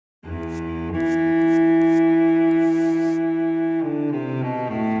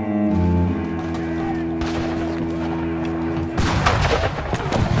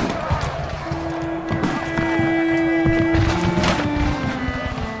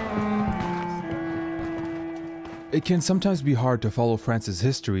It can sometimes be hard to follow France's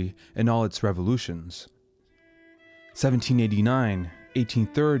history and all its revolutions. 1789,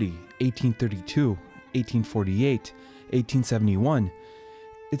 1830, 1832, 1848, 1871.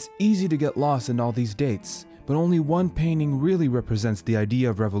 It's easy to get lost in all these dates, but only one painting really represents the idea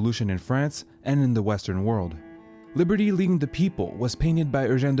of revolution in France and in the Western world. Liberty Leading the People was painted by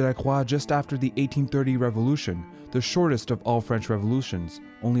Eugene Delacroix just after the 1830 Revolution, the shortest of all French revolutions,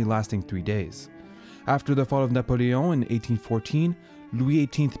 only lasting 3 days. After the fall of Napoleon in 1814, Louis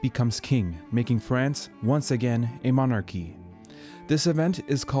XVIII becomes king, making France, once again, a monarchy. This event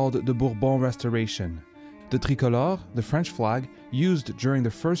is called the Bourbon Restoration. The tricolore, the French flag, used during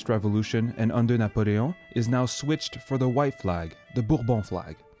the First Revolution and under Napoleon, is now switched for the white flag, the Bourbon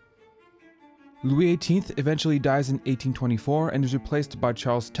flag. Louis XVIII eventually dies in 1824 and is replaced by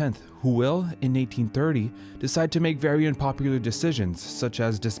Charles X, who will, in 1830, decide to make very unpopular decisions, such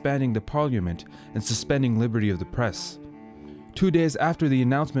as disbanding the parliament and suspending liberty of the press. 2 days after the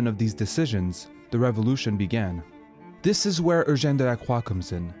announcement of these decisions, the revolution began. This is where Eugene Delacroix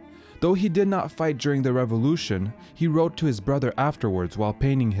comes in. Though he did not fight during the revolution, he wrote to his brother afterwards while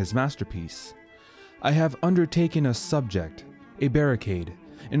painting his masterpiece. "I have undertaken a subject, a barricade,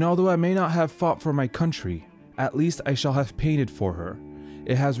 and although I may not have fought for my country, at least I shall have painted for her.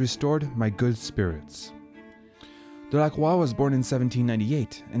 It has restored my good spirits." Delacroix was born in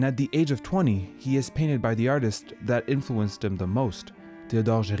 1798, and at the age of 20, he is painted by the artist that influenced him the most,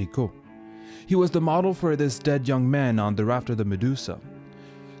 Theodore Gericault. He was the model for this dead young man on the Raft of the Medusa.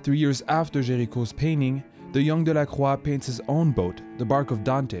 3 years after Gericault's painting, the young Delacroix paints his own boat, the Bark of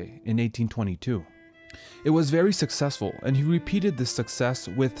Dante, in 1822. It was very successful, and he repeated this success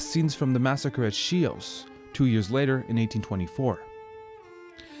with scenes from the massacre at Chios, 2 years later in 1824.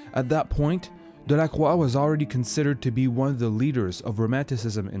 At that point, Delacroix was already considered to be one of the leaders of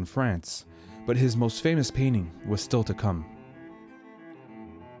Romanticism in France, but his most famous painting was still to come.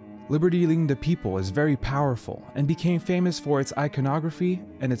 Liberty Leading the People is very powerful and became famous for its iconography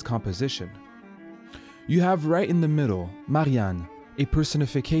and its composition. You have right in the middle Marianne, a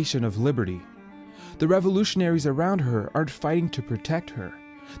personification of liberty. The revolutionaries around her aren't fighting to protect her.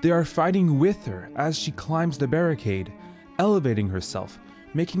 They are fighting with her as she climbs the barricade, elevating herself,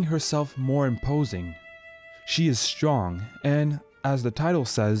 making herself more imposing. She is strong, and, as the title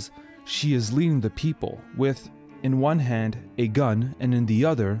says, she is leading the people with, in one hand, a gun, and in the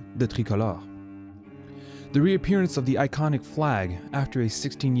other, the tricolore. The reappearance of the iconic flag after a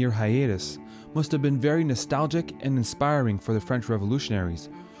 16-year hiatus must have been very nostalgic and inspiring for the French revolutionaries,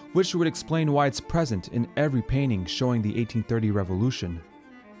 which would explain why it's present in every painting showing the 1830 revolution.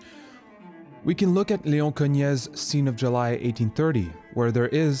 We can look at Léon Cognet's Scene of July 1830, where there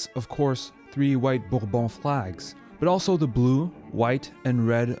is, of course, 3 white Bourbon flags, but also the blue, white, and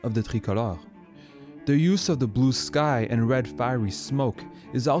red of the tricolore. The use of the blue sky and red fiery smoke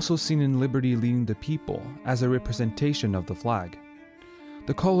is also seen in Liberty Leading the People as a representation of the flag.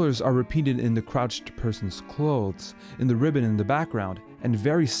 The colors are repeated in the crouched person's clothes, in the ribbon in the background, and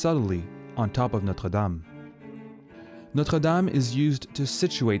very subtly on top of Notre Dame. Notre Dame is used to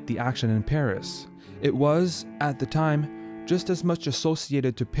situate the action in Paris. It was, at the time, just as much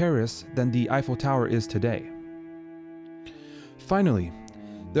associated to Paris than the Eiffel Tower is today. Finally,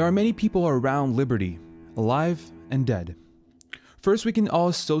 there are many people around liberty, alive and dead. First, we can all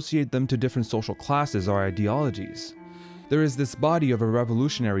associate them to different social classes or ideologies. There is this body of a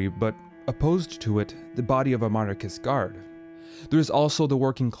revolutionary, but opposed to it, the body of a monarchist guard. There is also the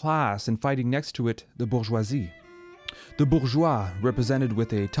working class, and fighting next to it, the bourgeoisie. The bourgeois, represented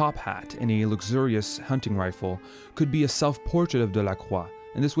with a top hat and a luxurious hunting rifle, could be a self-portrait of Delacroix,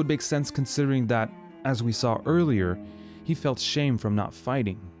 and this would make sense considering that, as we saw earlier, he felt shame from not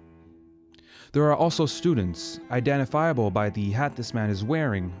fighting. There are also students, identifiable by the hat this man is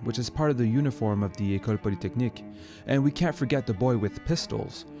wearing, which is part of the uniform of the École Polytechnique, and we can't forget the boy with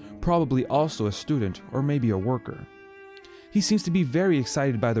pistols, probably also a student or maybe a worker. He seems to be very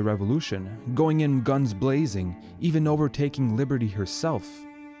excited by the revolution, going in guns blazing, even overtaking liberty herself.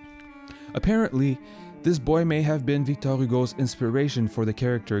 Apparently, this boy may have been Victor Hugo's inspiration for the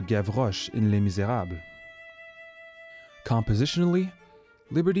character Gavroche in Les Misérables. Compositionally,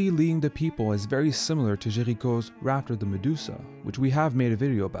 Liberty Leading the People is very similar to Gericault's Raft of the Medusa, which we have made a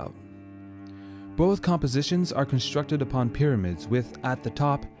video about. Both compositions are constructed upon pyramids with, at the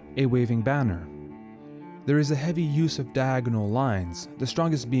top, a waving banner. There is a heavy use of diagonal lines, the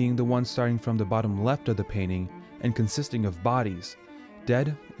strongest being the one starting from the bottom left of the painting and consisting of bodies,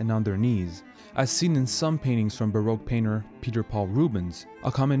 dead and on their knees, as seen in some paintings from Baroque painter Peter Paul Rubens,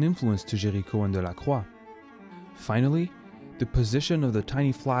 a common influence to Gericault and Delacroix. Finally, The position of the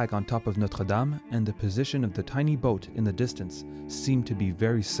tiny flag on top of Notre Dame and the position of the tiny boat in the distance seem to be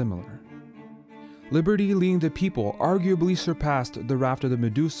very similar. Liberty leading the people arguably surpassed the Raft of the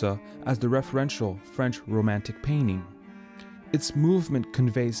Medusa as the referential French Romantic painting. Its movement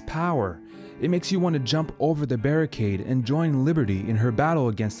conveys power. It makes you want to jump over the barricade and join Liberty in her battle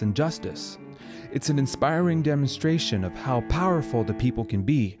against injustice. It's an inspiring demonstration of how powerful the people can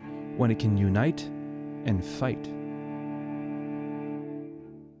be when it can unite and fight.